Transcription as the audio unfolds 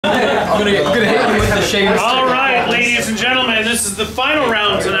I'm gonna hit you with the shade. All right, ladies and gentlemen, this is the final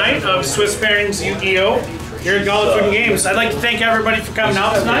round tonight of Swiss Pairings Yu-Gi-Oh! Here at Golf Food and Games. I'd like to thank everybody for coming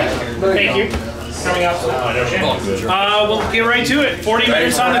out tonight. Thank you. Coming out tonight. We'll get right to it. 40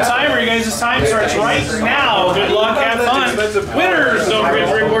 minutes on the timer. You guys' time starts right now. Good luck, have fun. Winners, don't forget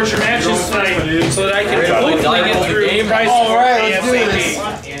to report your matches tonight so that I can hopefully get through prices. All right, let's do this.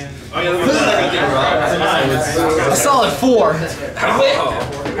 A solid 4.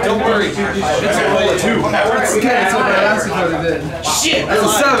 Don't worry, it's a roll of 2. That's okay, that's what I asked you what it did. Shit! That's a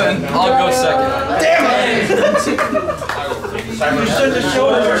 7. I'll go second. Damn it! You should have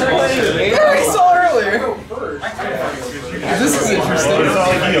showed us. Yeah, I saw earlier. This is interesting. You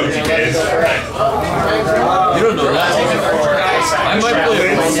don't know that. I might play it.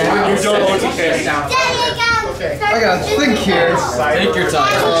 You don't know what you can. I gotta think here. Take your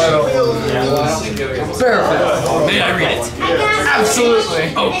time. Perfect. May I read it? Absolutely.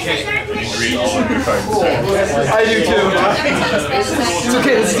 Okay. I do too. It's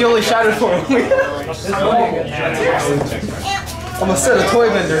okay, this is the only shattered form. I'm gonna set a toy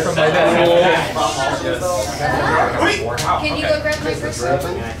vendor from my dad. Can you go grab my first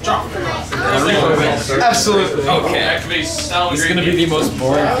one? Absolutely. Okay. It's gonna be the most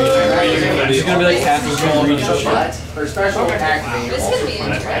boring feature. It's gonna be like half a small regional shot. This is gonna be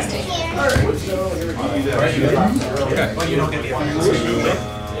interesting.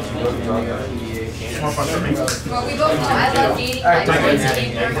 Well, we both know I love dating. Hey,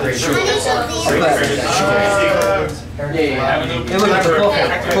 look at the cool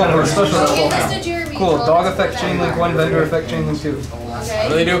special level. Cool. Dog effect chain link 1, vendor effect chain link 2. What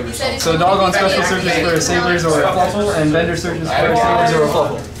do they do? So dog on special searches for sabers or a fluffle, and vendor searches for sabers or a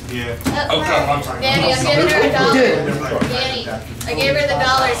fluffle. Yeah. Okay. Danny, I'm giving her $1. Danny, I gave her the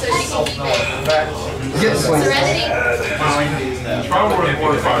 $1 so she can keep it. Get this one. Serenity? Probably $4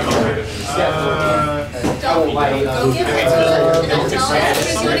 or $5. Go give her $2. Don't tell her to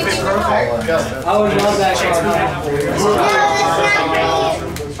do anything wrong. I would love that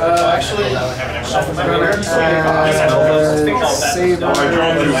actually, I'm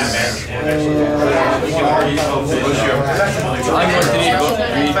going to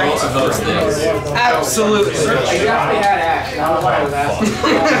need both of those things. absolutely.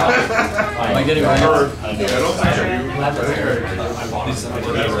 Am I getting my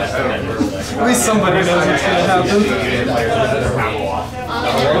At least somebody knows what's going to happen.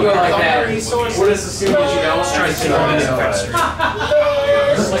 We'll go like that. We'll just assume that you know. Let's try to take a video.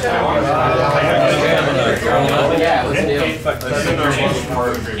 Yeah, let's do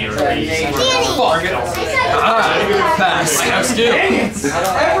Pass. I have skill.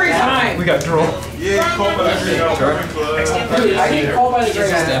 Every time. We got droll. Yeah, call by the I can call by the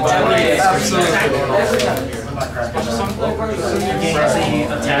grace.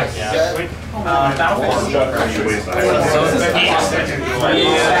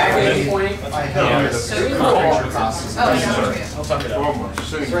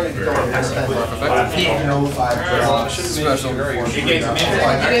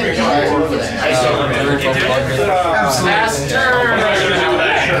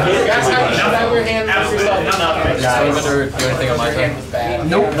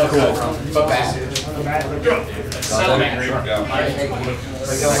 Nope. Cool.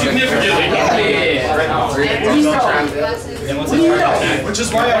 Which is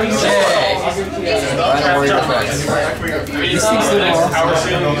why I use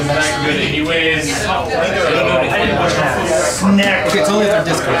Snack. Okay, it's only their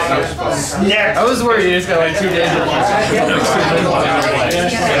Discord. Snack. I was worried you just got like 2 days. Yeah,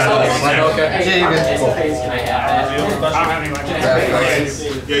 you're good.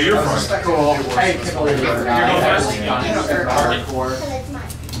 Yeah, you're fine. Cool.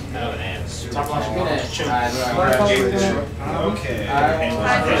 Okay.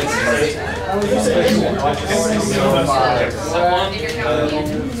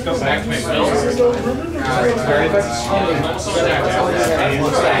 Go back to my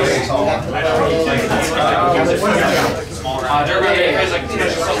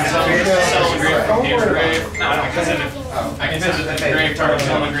I can visit the grave target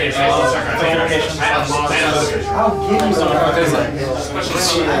on grave.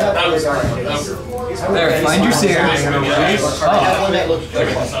 There, find your seer. Oh.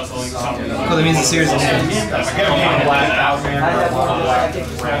 Well, that means the seer's in here.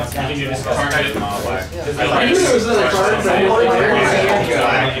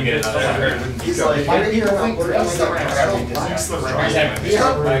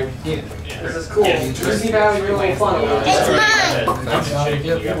 This is cool. This is really fun. It's mine!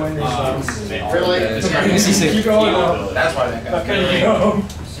 Really? Keep going. That's why that guy.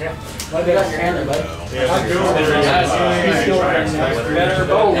 Might be on your hand there, bud. Better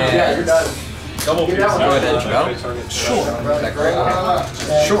bow. Double piece. Go ahead, edge battle. Sure.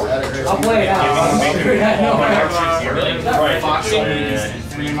 Sure. I'll play it out.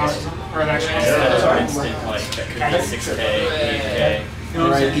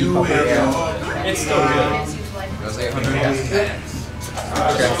 It's still good. Goes 800.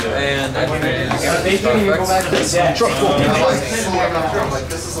 Okay, and I They think you go back to the deck. Sure, cool.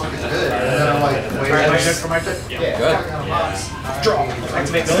 This is looking good. And then I'm like, wait, good. Draw.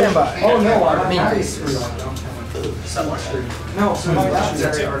 Activate standby. Oh no, I mean, no.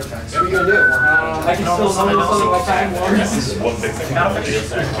 What are you gonna do? I can still summon something like time warriors. I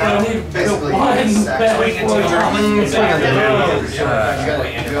need basically, one bad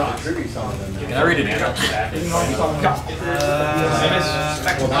Can I read it again?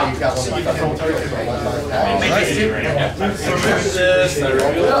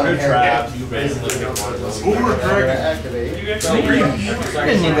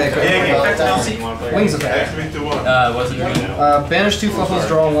 Didn't need that card. Wings attack. What's it doing? Banish 2 fluffles,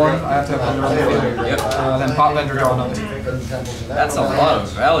 draw 1. I have to have under on the field. Yep. Then pop vendor, draw another. That's a lot of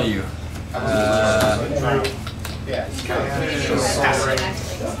value. That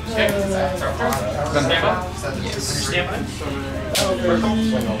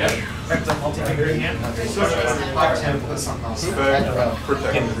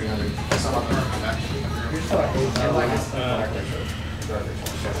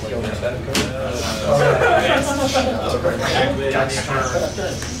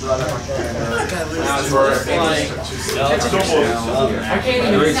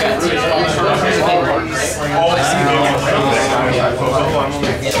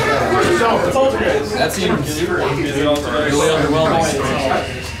seems really underwhelming.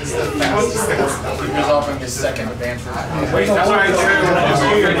 It's the fastest thing that's off in his second advance. Wait, that's why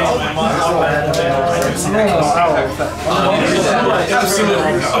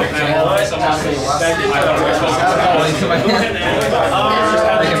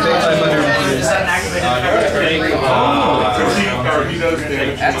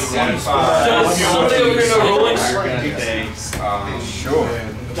Sure.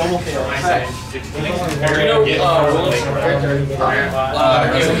 double fail.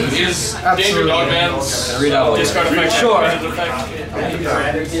 Is Danger Dogman's discard effect? Sure.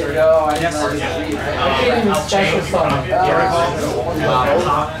 No, I never. I can't even special summon.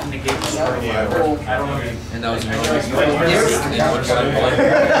 And that was Am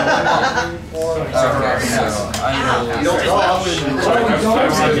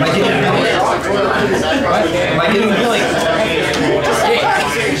I getting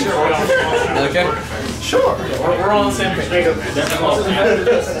okay. Sure. we're all on the same page. Brian,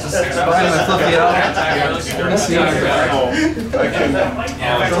 I flip you out. Let me see.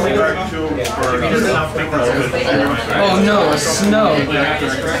 Oh no, snow.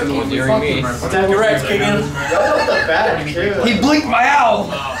 During me. Correct, Keegan. He blinked my owl.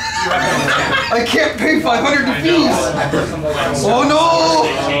 I can't pay 500 to fees. Oh no.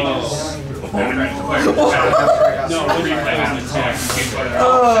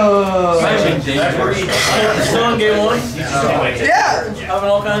 Still in game one? Yeah. Having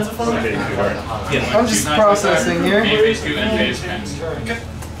all kinds of fun? I'm just processing here.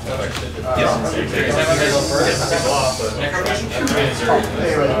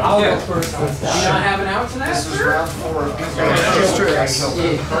 I'll go first. Do you not have an out to that? This was round 4.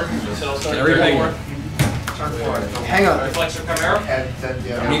 Can I read one? Hang on. And then,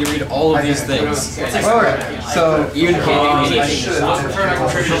 yeah. I need to read all of these things. Alright, so Even can't name anything.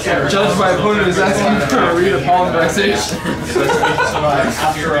 judge my opponent is asking for a read upon vexation. 3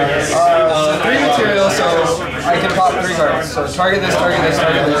 materials, so I can pop 3 cards. So target this, target this,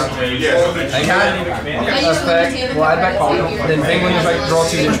 target this. Cat, effect, will add back palm. Then penguin effect, draw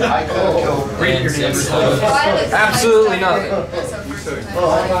 2 neutral. Read your damage. Absolutely nothing.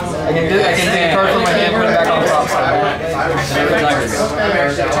 I can take a card from my hand, put it back on top side.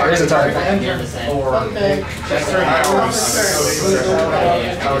 Here's a target.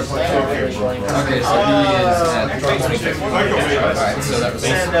 Okay, so he is at 25. Alright, so that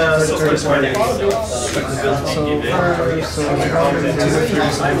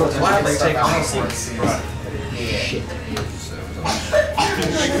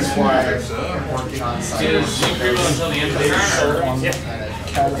This is why I'm working on site.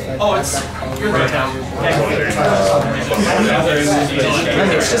 cat effect. Oh, it's you're right now.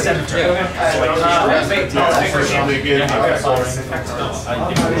 It's just empty.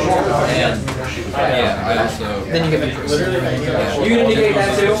 Yeah, I also. Then you get the You gonna negate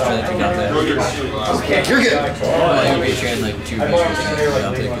that too? Okay, you're good. Well, you'll be sharing like 2 visual changes.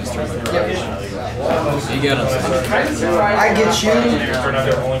 I'll take this turn. You get them. I get you.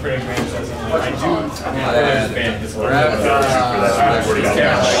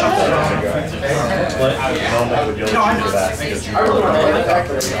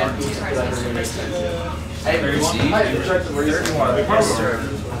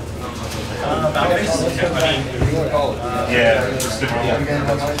 Yeah,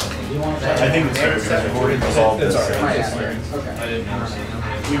 I think it's fair because we've already resolved this.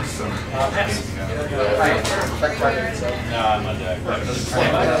 You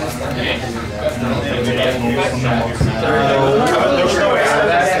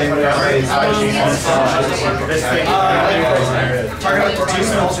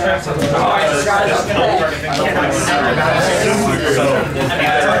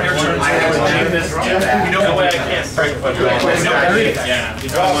know way I can't strike but yeah. You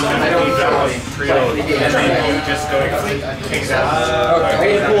draw one and you just go I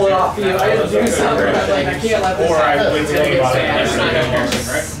didn't pull it off you. I didn't do something. I was like, I can't let this or I happen. would say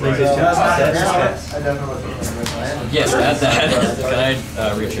Yes, add that. Can I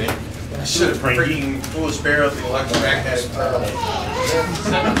retrain? I should have freaking foolish bear up the electric magnetic.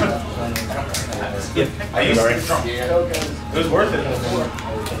 I used to. It was worth it before.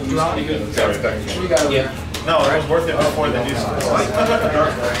 No, it was worth it before the new stuff.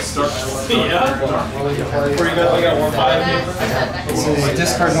 Yeah. Before you got 1/5. So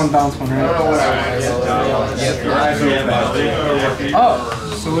discard 1, bounce 1, right? Oh,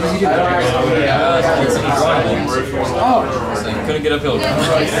 so what does he do? Oh, So you couldn't get uphill.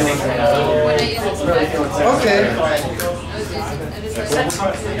 okay. Say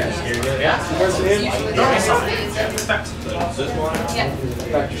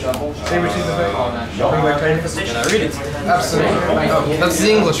what she's about. Can I read it? Absolutely. Oh, that's the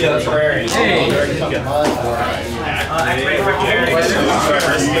English version.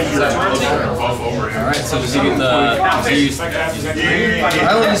 Alright, so does he get the... Do you use I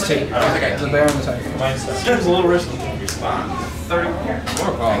will use 2. The bear and the tiger. Seems a little risky. 4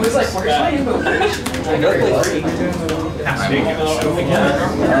 problems? It's like, where's my invocation?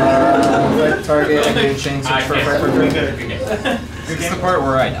 Target, engage, chain, search for a Frightfur. This is the part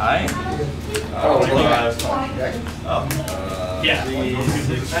where I die? Yeah.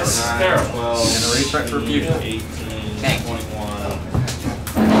 That's terrible. Generate Frightfur fusion.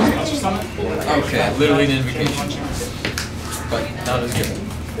 Okay, literally an invocation. But not as good.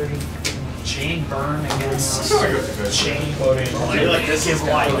 Chain burn against chain loading. I feel like this is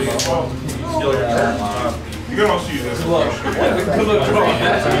life. You can also use this.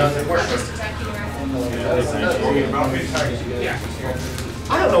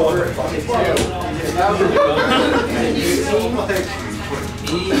 I don't know what they're fucking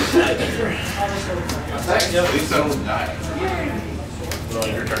At least I don't die.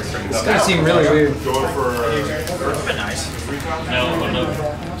 It's gonna seem really weird. Going for Nice. no.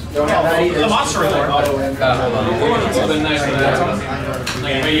 Don't have that either. The monster report. Hold on.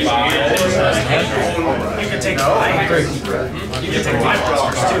 You can take 5. You can take 5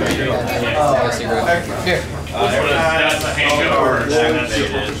 monsters too. Here. That's a handgun.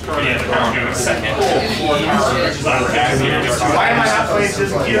 Yeah, second. Why am I not playing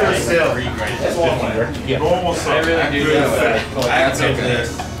just gear still? Normal stuff. I really do. That's okay.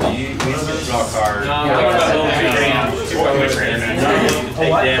 Draw card.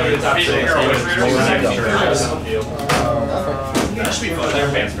 That should be fun. I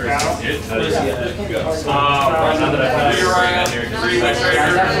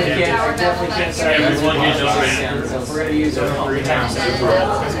definitely can't say Everyone gets a man. so if we're gonna use it 3 times.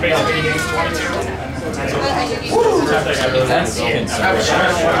 It's basically getting 22. That's I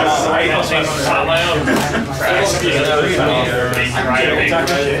don't think on my own.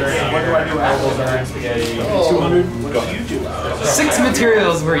 What do I do after 200? What do you do? 6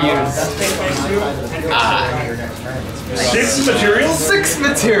 materials were used. 6 materials? 6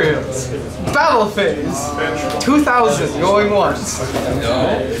 materials. Battle phase. 2,000 going once.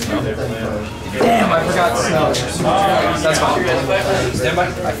 Damn, I forgot snow. That's fine.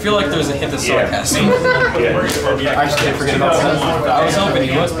 I feel like there's a hint of sarcasm. I just didn't forget about snow. I was hoping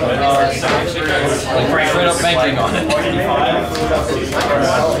he was, but like straight up banking on it.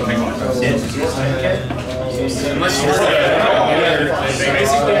 It's been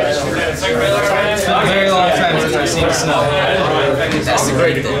a very long time since I've seen snow. That's the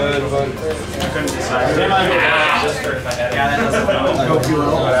great thing.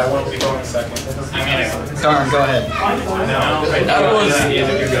 Darn, go ahead. That was.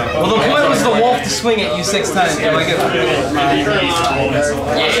 Well, the point was the wolf to swing at you 6 times. Am I good?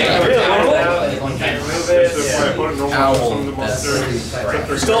 Owl.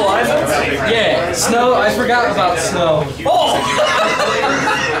 Still alive? Yeah. Snow, I forgot about snow. Oh!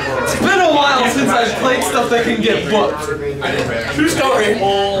 It's been a while since I've played stuff that can get booked. True story.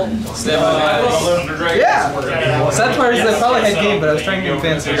 Yeah. Sad part is I probably had game, but I was trying to do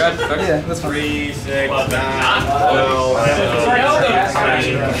fancy. Yeah, that's fine. 3, 6, 9, 12.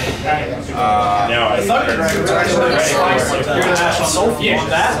 Now I started.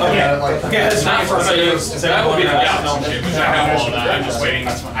 Okay, that's not for That would be the galaxy. I have all of that. I'm just waiting. I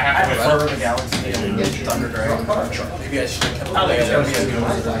have to wait.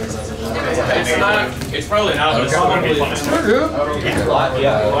 It's not. It's probably not, but it's probably fun.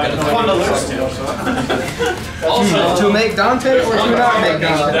 fun to lose to. Also, To make Dante or to not make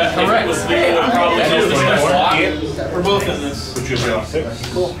Dante? that correct. We're both in this. Because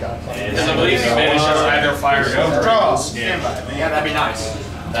I believe Spanish has either fire or Yeah, that'd be nice.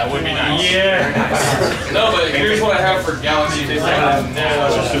 That would be nice. Yeah. No, but here's what I have for Galaxy. They say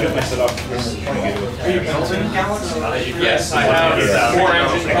Just to get my setup. Are you building Galaxy? yes, I have 4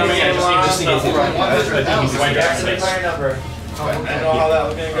 engines coming in. Just need to White Jackson. I don't know how that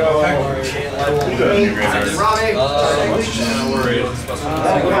was gonna go. Robbie.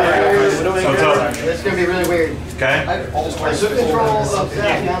 It's gonna be really weird. Okay. I took control of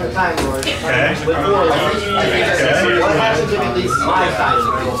that amount of time, Lord. Okay. What happens if it leaves my side of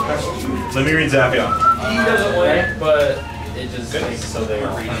the field? Let me read Zapion. He doesn't win, but it just makes so they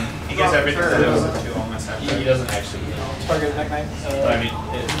are reading. He gets everything. He doesn't actually. Target neck knife. But I mean,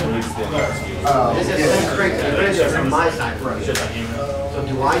 it leaves the. This is straight to the finish from my side first. So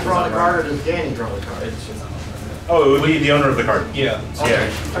do I draw the card or does Danny draw the card? Oh, it would be the owner of the card. Yeah. Yeah.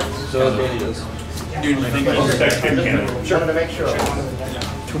 So Danny does. Dude, I think Wanted to make sure.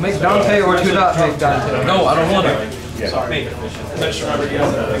 To make Dante or to not make Dante? No, I don't want to. Yeah. Just remember you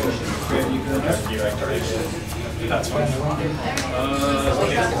have That's fine.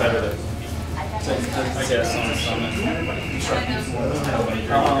 I guess on summon. You have a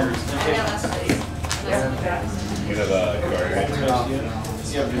card.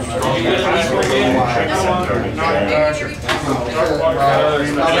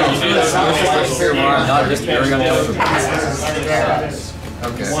 Not just airing on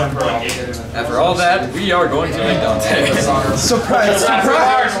Okay. After all that, we are going to make Dante. Surprise!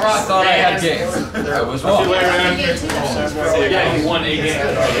 Surprise! I thought I had game. I was wrong. Yeah, he won a game. I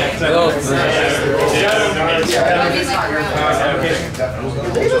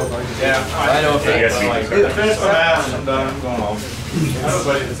know if I guess you I finished my math. I'm done. I'm going home.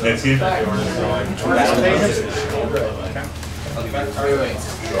 Next game?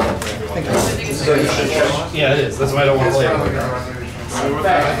 Yeah, it is. That's why I don't want to play it. So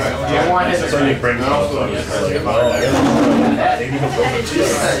you bring it up.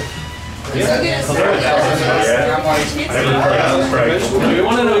 Do we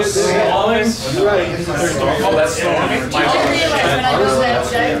want to know songs? Oh, that's so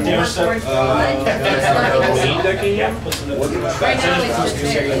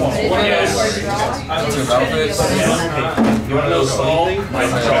You want to know something?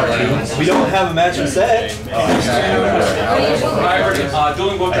 We don't have a matching set.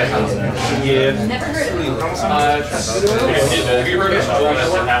 Dueling Book. Yeah. Never heard of it. Have you heard of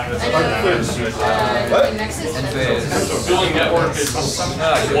What? Nexus? Dueling Network was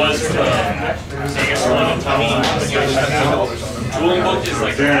Dueling Book is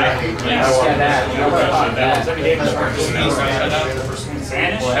like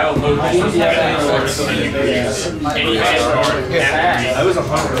I was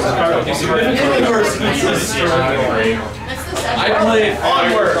 100%. I played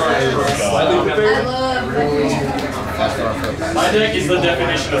Onward. I love My deck is the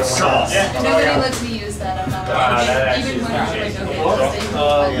definition of sauce. Nobody lets me use that. I'm not even when I'm like,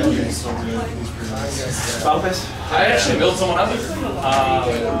 okay, I actually built someone other.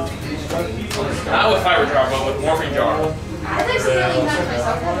 Not with Fiber Jar, but with Morphing Jar. I accidentally knocked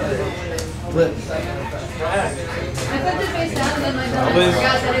myself out. I put the face down and then my brother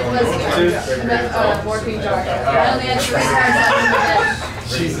forgot that it was morphine jar. I only had 3 cards left in the deck.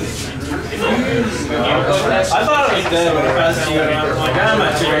 I thought it was dead when I passed you. I'm like, I'm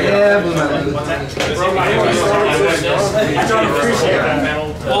at you. Yeah, Blue Mountain. I don't appreciate that.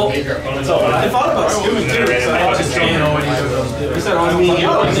 Well, so I thought about skewing too, so I just don't know what he's doing. 100% on me. I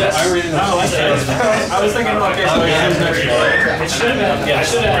was thinking, okay, so hands next year. It should have. Yeah, I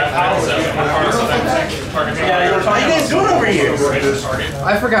should have. Yeah, you were talking. What are you guys doing over here?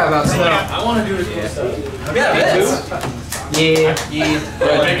 I forgot about snow. I want to do it. Yeah, me too. Yeah. I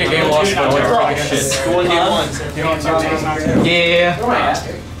think a game lost, but I want to take a shit. Yeah.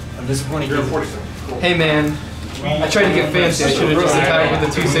 I'm disappointed. Hey man, I tried to get fancy. I should have just attacked with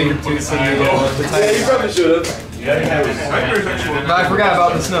the 2 saber tooths and the tiger. You probably should have. But I forgot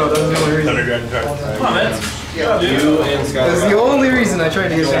about the snow. That was the only reason. Come on, man. That's the only reason I tried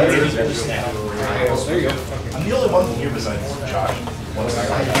to get fancy. There you go. I'm the only one here besides Josh.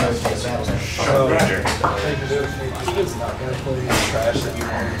 Keegan's not gonna play the trash that you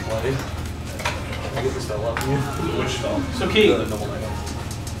want to play. I get this fell up you. Which fell? So, Keegan.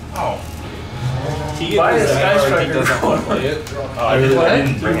 Oh. Keegan buy a Sky Striker doesn't want to play it. I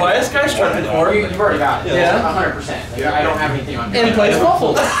didn't bring Buy a Sky Striker or You've already got it. Yeah. 100%. I don't have anything on And plays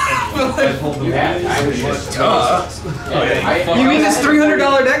Waffle. You have. I was just. You mean this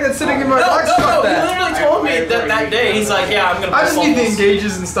 $300 deck that's sitting in my box? Fuck he that. literally told me that day. He's like, yeah, I'm gonna. I just need the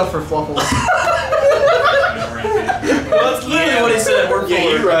engages and stuff for Fluffles. Well, that's literally what he said. We're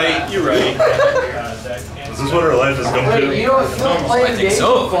you're right. You're right. Is this what our life has come to? You don't play I think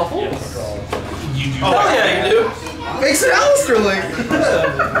so. Oh yeah, you do. Makes it Alistair Link.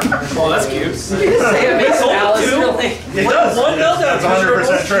 Oh, that's cute. It makes Alistair Link. It does. One meltdown. That's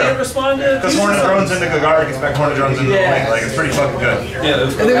 100% true. Can't respond to. Because Hornet drones into Gagarin gets back Hornet drones into the link. Like, it's pretty fucking good. Yeah.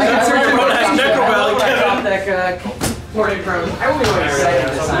 And then we can search Hornet drone. I won't even say it.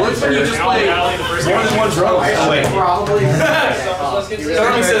 What's when you just play more than one drone? Oh wait. Probably.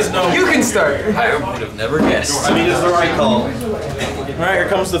 Tommy says no. You can start. I would have never guessed. I mean, it's the right call. Alright, here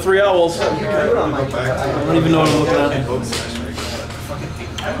comes the 3 owls. I don't even know what I'm looking at.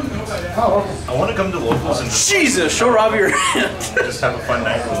 I want to come to locals and Jesus, show Robbie your hand. just have a fun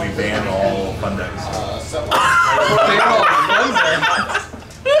night when we ban all fun decks.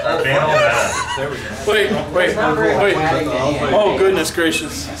 Ban all that. Wait. Oh, goodness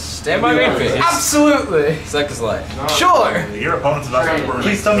gracious. Stand by main phase. Absolutely. Second slide. Sure. Your opponent's about to burn.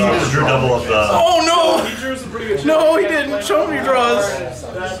 Please tell me you just drew double of the. Oh no! No, he didn't. Show me your draws.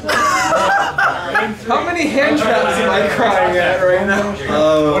 How many hand traps am I crying at right now?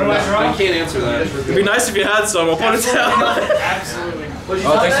 I can't answer that. It'd be nice if you had some. I'll put it down. Absolutely.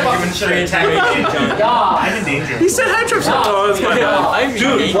 Oh, thanks for giving strange information. I'm in danger. He said hand trips. Oh, that's my bad. I'm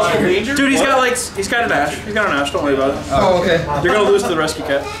Dude, he's got an Ash. He's got an Ash. Don't worry about it. Oh, okay. You're gonna lose to the rescue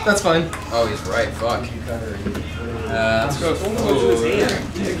cat. That's fine. Oh, he's right. Fuck. Let's go.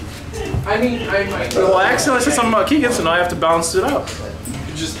 I mean, I might. Well, I accidentally said something about Keegan, so now I have to balance it out.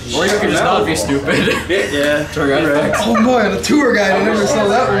 Or you could just not be stupid. Yeah. Right. Oh boy, the tour guide. I never saw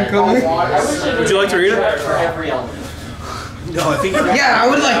that one coming. Would you like to read it? No, I think. Yeah, I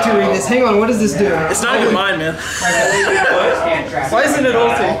would like to read this. Hang on, what does this do? It's not even mine, man. Why isn't it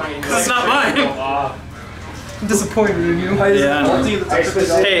ulti? Because it's not mine. I'm disappointed in you. Yeah.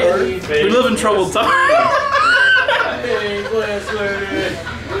 Hey, we live in troubled times.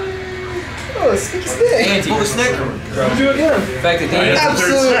 Oh, stick stick. Anti. Pull the stick. Do it again. In fact, it did.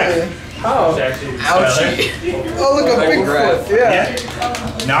 Absolutely. Oh. Ouchie. Oh, look, a Bigfoot. Yeah.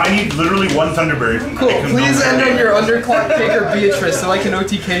 Now I need literally one Thunderbird. Cool. Please end on your underclock Taker Beatrice so I can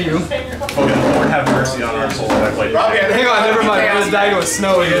OTK you. Fucking Lord have mercy on our souls. I played. Hang on, never mind. I was dying with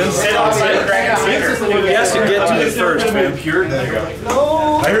snow. He is. He has to get to it first, man.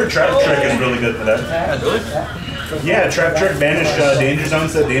 I heard Trap Trick is really good for that. Yeah, Trap Trick banished Danger Zone,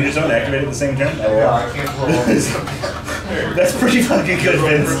 set Danger Zone activated at the same time. That's pretty fucking good,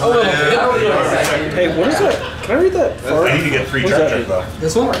 Vince. Hey, what is that? Can I read that? I need to get free Trap Trick though.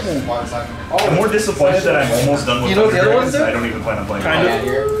 This one? I'm more disappointed that I'm almost done with You know what the other ones do? I don't even plan on playing. Kind of.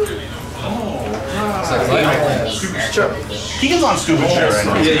 Keegan's on stupid shit right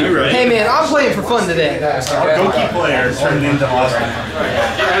now. Yeah, you're right. Hey man, I'm playing for fun today. Our Goki player turned into Austin.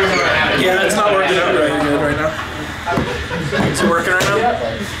 Yeah, it's not working out right now. Is it working right now?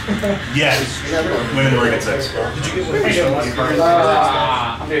 Yeah. Women work at 6. I'm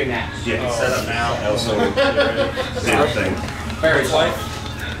doing that. Yeah, set up now. I also did a thing. Very life.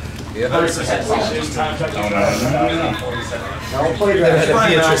 100% I'll play that.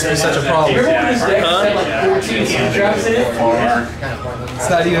 Beatrice is such a problem. Remember when this deck had like 14 hand traps in it? It's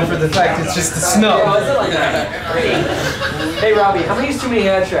not even for the fact it's just the snow. Hey Robbie, how many is too many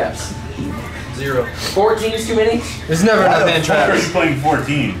hand traps? 0. 14 is too many? There's never enough hand Why are you traps. playing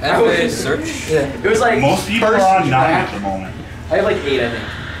 14? Activate search. Yeah. It was like Most people are on 9 at the moment. I have like 8, I think.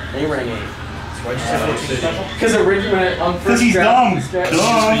 And you're running 8. Because originally on Because first he's dumb. draft.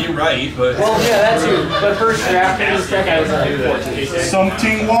 Dumb. You're right, but Well, yeah, that's true. But first draft, his deck I was like 14.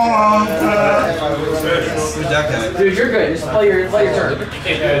 Something wrong. who's that guy? Dude, you're good. Just play your turn. Go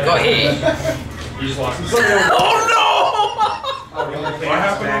ahead. Oh I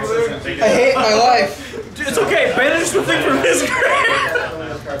hate my life. no! It's okay. Banish the thing from his grave.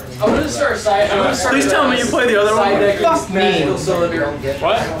 I'm gonna start side. Please tell me you play the other one. Fuck me.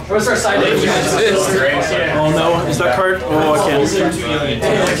 What? I'm gonna start side decking. Oh no! Is that card? Oh, I can't.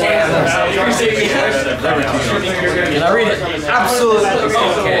 Can I read it? Absolutely. Okay.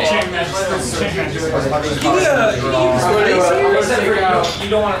 You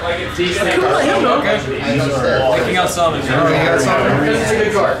don't want to like it. Picking out summons. You got something? It's a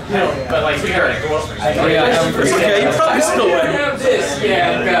good card. But like, good card. Oh yeah, It's okay. You probably still win. Have this.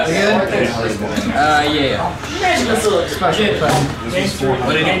 Yeah. You good? yeah. Imagine this little Special effect.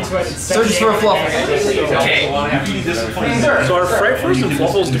 What did he? Searches for a fluff. Okay. So are Frightfurs and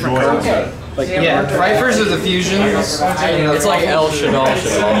Fluffles different cards? Yeah, Frightfurs are the fusions. It's like El Shadal.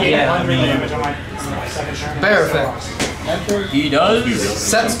 Yeah. Bear effect. He does.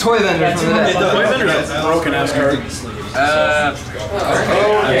 Sets toy vendor from the deck. Toy Vendor's a broken ass card.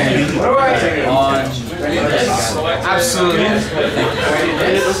 On. Absolutely.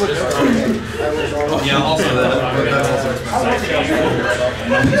 Yeah, also that.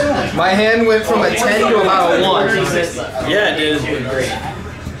 My hand went from a 10 to about a 1 Yeah, it did.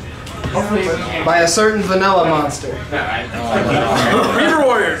 by a certain vanilla monster. Reaver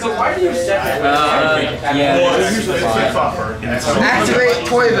Warrior. Yeah. Activate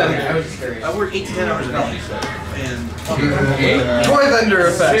toy vendor. I work 8 to 10 hours a day. Toy vendor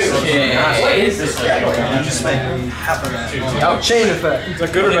effect. Just spend half of that. Chain effect. Is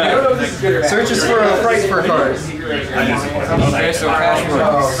that good or bad? Searches for a Frightfur card. Okay, so cash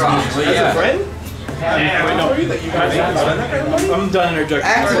works. Yeah. I'm done interjecting.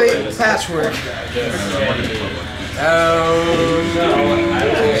 Activate patchwork. Did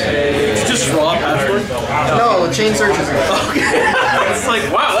you just draw Patchwork? No, chain searches. Okay. It's like,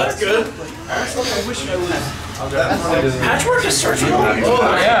 wow, that's good. Patchwork is searchable.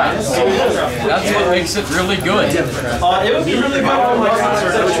 Yeah. That's what makes it really good. It would be really good on my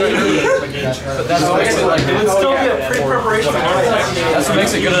concert. But that's what makes it like It would still be a pre-preparation. that's what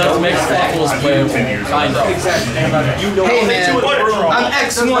makes it good enough to make Fluffles playable. Kind of. Hey man, I'm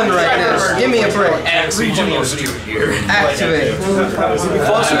X1 right now. Give me a break. Regional here. Activate.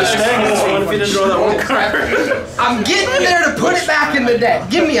 Closer to staying this one if you didn't draw that one card. I'm getting there to put it back in the deck.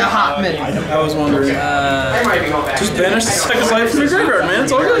 Give me a hot minute. I was wondering. Just banish the second life from your graveyard, man.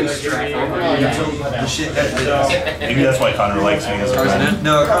 It's all good. Maybe that's why Connor likes me as a friend.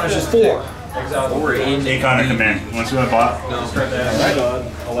 No, Connor's just 4. Hey Connor, come here. You want to see what I bought?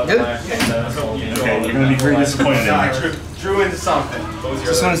 Good. Okay, you're going to be very disappointed in me. Drew into something.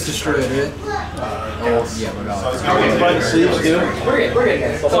 This one is destroyed, right? We're good,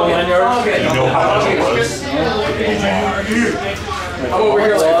 guys. It's all good. You know how much it was? I'm over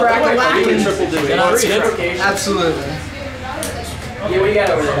here like Crack-a-lackin'. Absolutely. Yeah, what do you got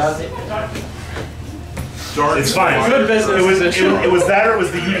over there? It's fine. Good business. It was that or it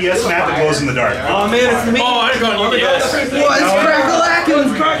was the UDS map that glows in the dark. Oh man, it's me. Oh, I got on UDS. What is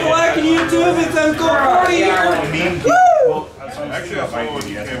crack-a-lackin'? Crack-a-lackin' YouTube, it's Uncle Party here. Woo! Actually, I'll fight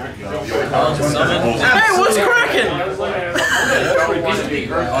UDS. Hey, what's Kraken?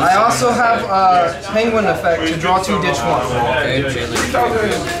 I also have penguin effect to draw 2, ditch 1. Okay, chain link.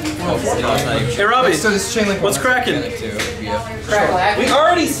 Hey, Robbie. So this chain link. What's Kraken? We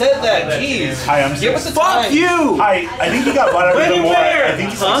already said that, jeez. Hi, I'm Give us 6. a time. Fuck you! Hi, I think he got bought out a little more. Bear. I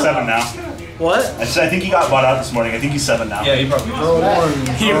think he's like 7 now. What? I think he got bought out this morning. I think he's 7 now. Yeah, he probably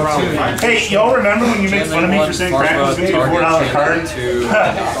Hey, y'all remember when you made fun of me for saying Kraken was going to be a $4 card?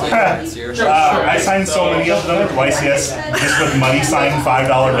 I signed so many of them with YCS just with money signed $5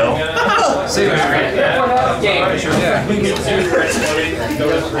 bill.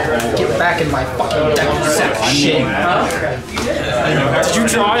 Get back in my fucking deck, you sack of shit. Did you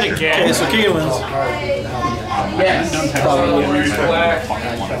draw it again? Okay, so Keegan wins.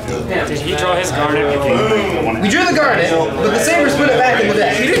 Did he draw his Garnet? We drew the Garnet, but the Sabres put it back in the He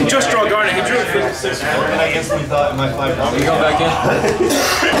deck. didn't just draw Garnet, he drew it for I instantly thought my $5. You go back in?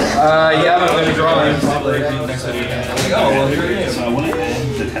 Yeah, I'm gonna draw it.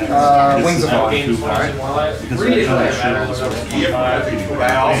 Wings of Dawn.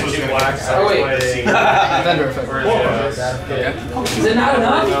 Oh, wait. Vendor effect. Is it not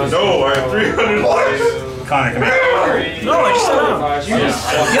enough? No, I have $300. Connor, come here. No, I just said no.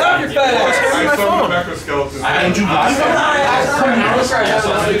 Get off your fat ass. Hand me my phone. Andrew Boston.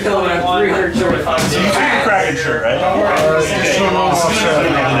 So you took the Kraken shirt, right?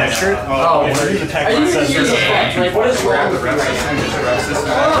 The next shirt? Oh, what is the tech that says this? What is wrong with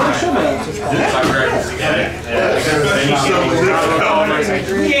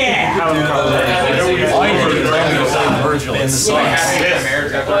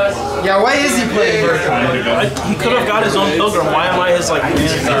Yeah, why is he playing Virgil? He could have got his own Pilgrim. Why am I his like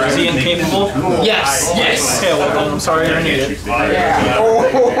manager? Is he incapable? Yes. Yes. Okay, well then I'm sorry you're an idiot. I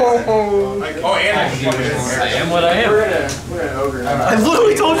am what I am. I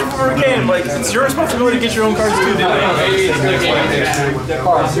literally told you before we came, like, it's your responsibility to get your own cards too, dude. I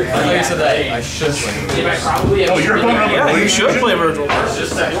know you said that. I should play. Oh, you're playing Yeah, you should play Virgil.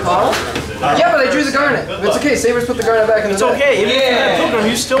 Yeah, but I drew the Garnet. It's okay. Sabers put the Garnet back in the It's okay, even if you had Pilgrim,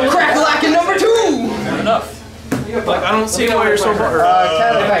 you still Crack-lacking number 2! Enough. Like, I don't see why you're so bored.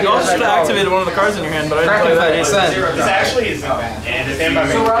 You also should have activated one of the cards in your hand, but I didn't play that. This actually is not bad.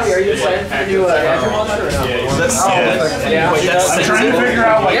 So, Robbie, are you excited for the new Azure monster or no? That's Yeah. Wait, that's I'm trying to figure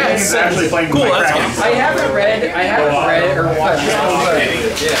out like who's actually playing cool, with my that's Kraken. I haven't read it or watched it.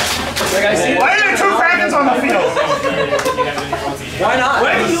 Like I see. Why are there 2 Krakens on the field? Why not?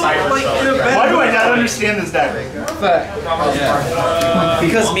 Why do I not understand this deck?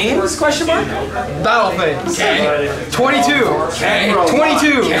 Because memes? Question mark? Battle phase. 22.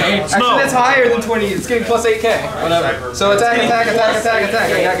 22. Actually, that's higher than 20. It's getting plus 8k. Whatever. So attack. I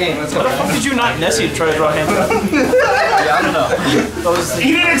got game. Let's go. How did you not Nessie to try to draw a hand? Yeah, I don't know.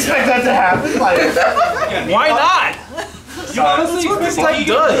 You didn't expect that to happen? Like, Why not? You honestly That's what this deck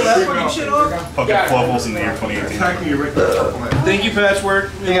does. fucking Flubbles in the year 2018. Thank you,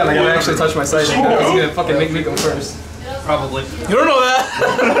 Patchwork. Hang on, I gotta actually touch my site. He's gonna fucking make me go first. Probably. You don't know that.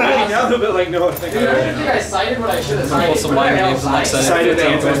 now a little bit like no. I think Dude, I didn't think I cited what I should have cited. Pull some mind games and like cited the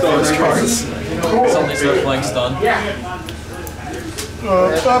answers to those cards. Something start playing stun.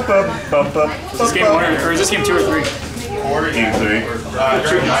 Is this game 1 or is this game 2 or 3? Game 3.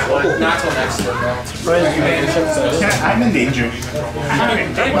 Not till next year, bro. I'm in danger.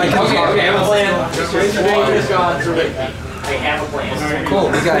 Okay, I have a plan. Stranger danger is gone. I have a plan. Cool,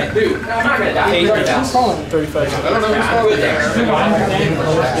 we got it. Dude, I'm not gonna die. Who's calling? 35. I don't know who's calling.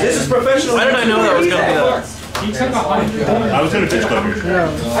 This is professional. Why did I know that was going to be that? I was gonna pitch club here.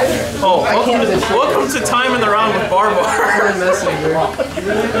 Oh, welcome to Time in the Round with Barbar.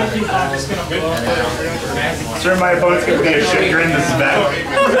 Sir, my opponent's gonna be a shaker in this battle.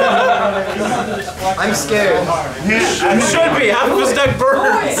 I'm scared. You should be. Half of his deck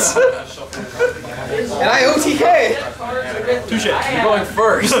burns. And I OTK! Touche. You're going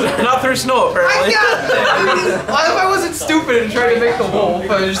first. Not through snow, I apparently. got this! What if I wasn't stupid and tried to make the wolf,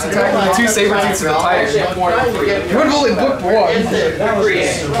 but I just attacked with the 2 saber tooths in the tire? You would have only booked 1. I was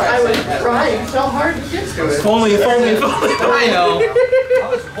trying so hard to get to it. If only. I know.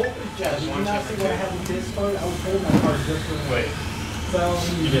 You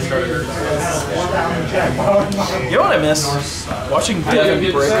know what I miss? Watching Devin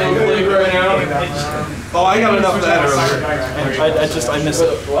break. Oh, I got enough of that earlier. I miss it.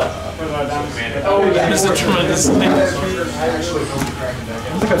 It's a tremendous thing. I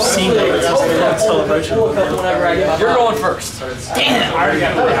don't think I've seen that since the celebration. You're going first. Damn!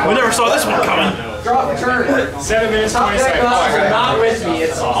 We never saw this one coming. Drop the turn. 7 minutes, 20 Top deck seconds. monsters are not with me.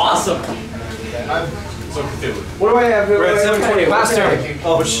 It's awesome. What do I have? We're at 7:20. Last turn.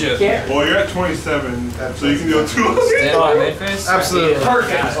 Oh shit. Well, you're at 27, so you can go 2. Main phase? Absolutely.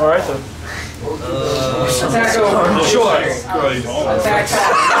 Perfect. Alright then. Attack over. Sure. Attack back.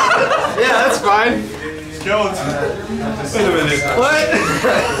 Yeah, that's fine. Skeleton. Wait a minute. What?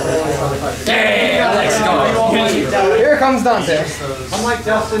 Damn! Let's go. Here comes Dante. I'm like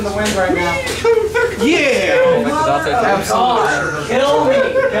dust in the wind right now. Yeah. Absolutely. Kill me,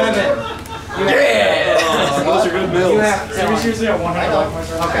 Kevin. Yeah! Those are good bills. Seriously, at 100 life points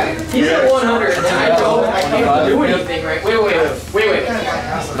right now. Okay. He's at 100, and I can't do anything right. Wait.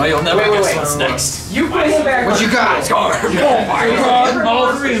 No, you'll never Wait. guess what's next. You put him back. What you got? Scar! Oh my god.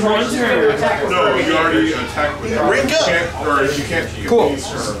 All 3 in 1 turn. No, you already attacked with you can't. Cool.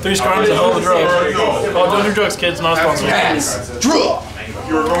 3 scarms, a hell of a drug. Oh, don't do drugs, kids. Not a sponsor. Pass! Draw!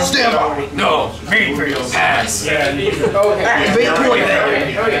 You were going Stand by! No! Me for you! Pass! Activate Toy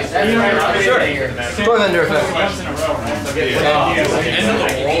Vendor. Okay, that's right. Sure. Toy Vendor effect. End of the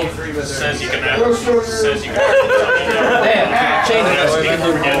world says you can have. Says you can. Damn, change it.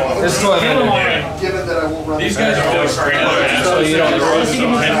 This is Toy Vendor. given that I won't run. These guys are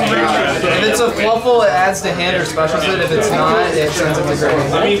If it's a fluffle, it adds to hand or specials it. If it's not, it sends it to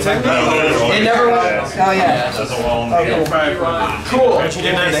Kraken. I mean, technically, It never went. Oh yeah. Cool. But you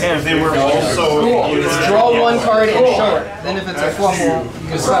didn't have the hand. They were also Draw one card and show it. Then if it's a fluffle, you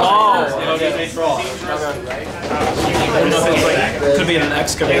can special. Could be an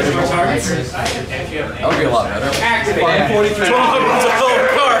excavator. That would be a lot better. Activate. 43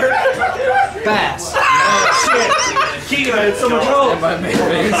 card. Fast. Keegan, I had so much roll.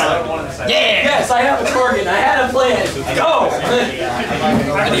 Yeah. Yes, I have a target. I had a plan. Go.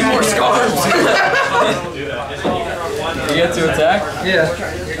 I need more scarves. You get to attack? Yeah.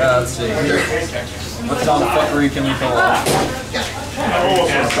 Let's see. What tomfuckery can we pull off?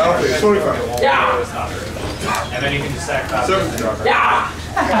 Yeah. And then you can just sack that. Yeah.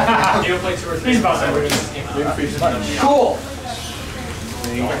 You play 2 or 3 spots. Cool.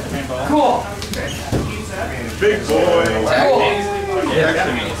 Cool. big boy. Cool.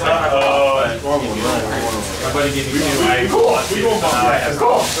 My buddy gave me 2. Cool.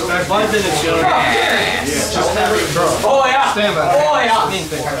 Cool. 5 minutes, Joe. Oh yeah. Stand by. Oh yeah.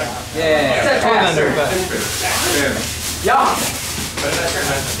 Yeah. Yeah.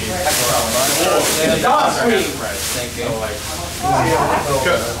 Dog sweet. Thank you.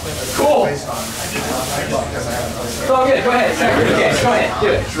 Cool. It's all good. Go ahead. Okay, go ahead. Do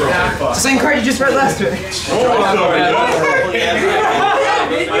it. It's the same card you just read last week.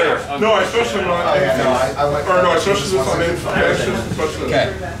 No, especially when especially this one. Okay.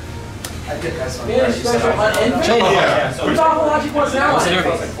 Who's off logic was now?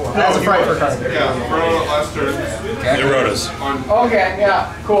 That's a Frightfur card. Last turn. Erotas. Okay,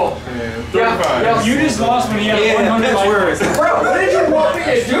 yeah, cool. 35. You just lost when he had 100 words. Bro, what did you want me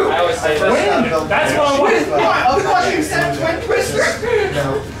to do? That's what I wanted. I'm fucking Sam Twin Twister.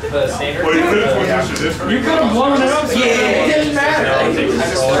 Well, you could have switched this. You could have blown it up. Yeah, it didn't matter.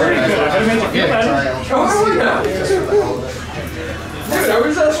 Dude, I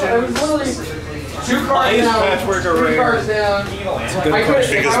was literally 2 cards down, 3 cards down. Biggest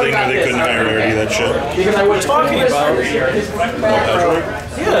thing that they couldn't high rarity that shit. Because I was talking about it. Yeah.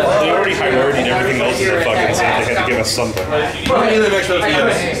 They already high rarity everything else in their fucking set. They had to give us something. Hi,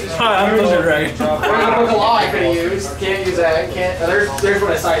 I'm Thunder Dragon. Book of Law I could have used. Can't use that. Can't. There's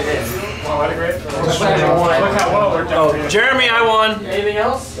what I cited in. Oh, Jeremy, I won. Anything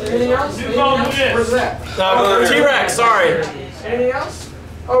else? Anything else? Anything else? Where's that? T-Rex, sorry. Anything else?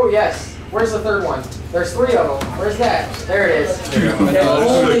 Oh yes. Where's the third one? There's 3 of them. Where's that? There it is. Good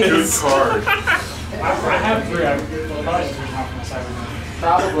card. I have 3.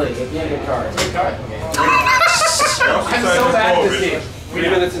 Probably. If you had a good card. I'm so bad at this game. 3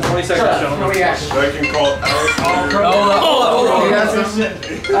 minutes and 20 Shut seconds, up. gentlemen. Nobody asked. I can call it Hold on.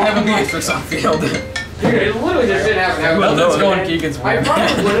 I have a beat for some field. Dude, it literally just didn't happen. Well, let's go on Keegan's I win.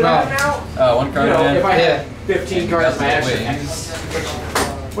 probably would have now. 1 card You know, in. if I had 15 cards in my action Wait. decks.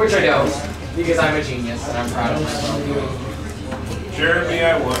 Which I don't. Because I'm a genius and I'm proud of myself. Jeremy,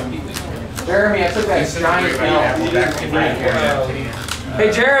 I won. Jeremy, I took that giant L. Hey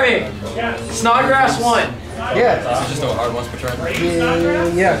Jeremy! Snodgrass won. Yeah. This is just a hard once per turn.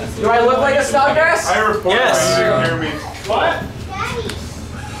 Yeah. Do I look like a Snodgrass? I report. Yes. You didn't hear me. What?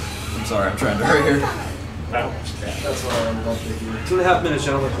 I'm sorry, I'm trying to hurry here. 2.5 minutes,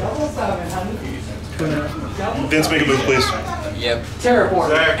 gentlemen. Vince, make a move, please. Yep. Terraform.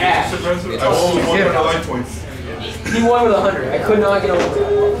 Zach, Ash. it's defensive. I only won my life points. He won with 100. I could not get over it.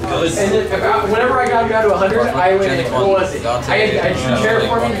 And then, whenever I got him down to 100, I went, what was it? I used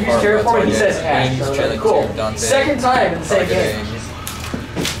Terraforming, he used Terraforming, he says Ash. So I was like, cool. Second time in the same game.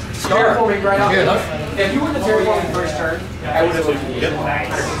 Terraforming right off. If you wouldn't have terraformed the first turn, I would have looked at you.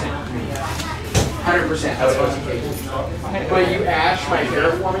 100%. I would have looked at you. But you Ash my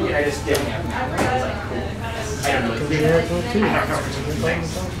terraforming and I just didn't have it. I don't know.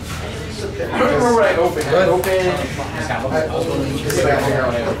 I don't remember what I opened. I opened.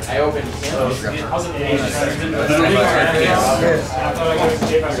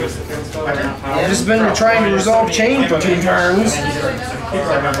 I've just been trying to resolve chain for 2 turns.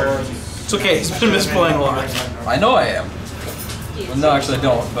 It's okay, he's been misplaying a lot. I know I am. Well, no, actually I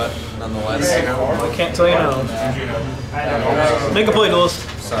don't, but nonetheless. I can't tell you no. Make a play, Duelist.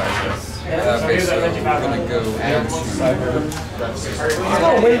 Sorry. Basically, I'm gonna go into... I'm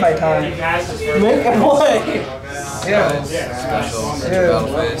gonna win by time. Make a play! Special, battle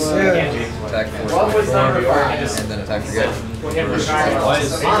phase, attack force, and then attack forget.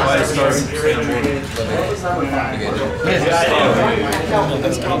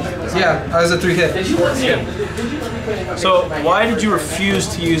 Yeah, I was a 3-hit. So why did you refuse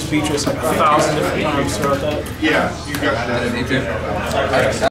to use Beatrice like 1,000 different times throughout that? Yeah, you got that.